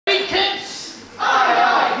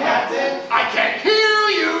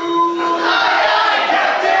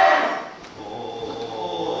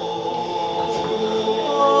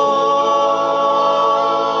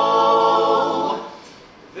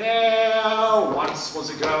once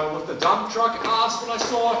was a girl with a dump truck ass. When I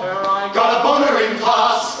saw her, I got a boner in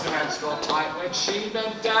class. Her hands got tight when she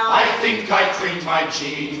bent down. I think I creamed my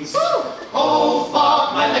jeans. Oh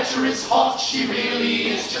fuck, my lecture is hot. She really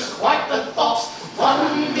is just quite the thought.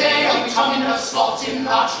 One day I'll be tonguing her slot in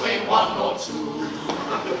archway 1 or 2.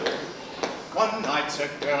 One night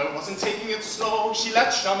a girl wasn't taking it slow. She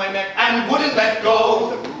latched on my neck and wouldn't let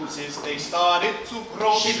go. The bruises, they started to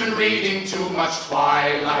grow. She's been reading too much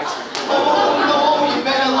Twilight. Oh no, you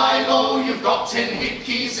better lie low. You've got 10 hit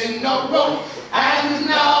keys in a row. And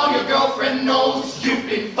now your girlfriend knows you've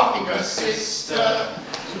been fucking her sister.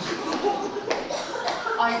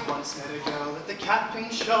 I once met a girl at the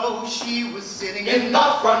Catping show. She was sitting in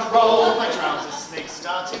the front row. My trouser snake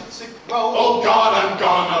started to grow. Oh God, I'm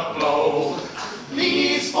gonna blow.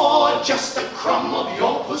 Please, for just a crumb of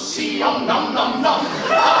your pussy, num num num.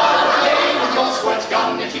 I'll play with your squirt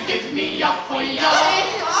gun if you give me up for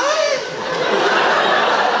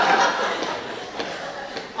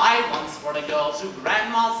I once brought a girl to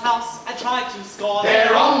Grandma's house. I tried to score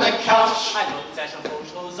there on the couch. I looked at her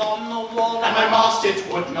photos on the wall, and my masthead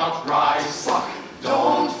would not rise.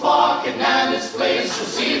 Don't fuck at Nana's place. You'll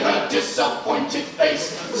see her disappointed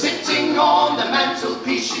face sitting on the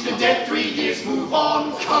mantelpiece. She's been dead 3 years. Move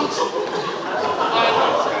on, cunt. I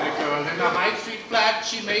once met a girl in a High Street flat.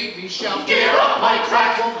 She made me shout, gear up my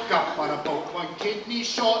crack. Woke up on a boat, 1 kidney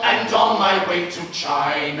short, and on my way to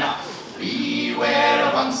China. Beware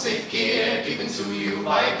of unsafe gear given to you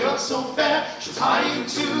by a girl so fair. She'll tie you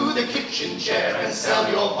to the kitchen chair and sell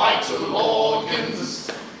your vital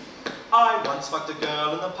organs. I once fucked a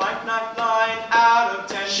girl in the pipe night 9 out of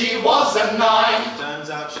 10. She was a 9. Turns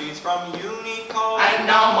out she's from Unico. And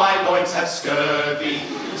now my loins have scurvy.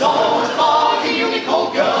 Don't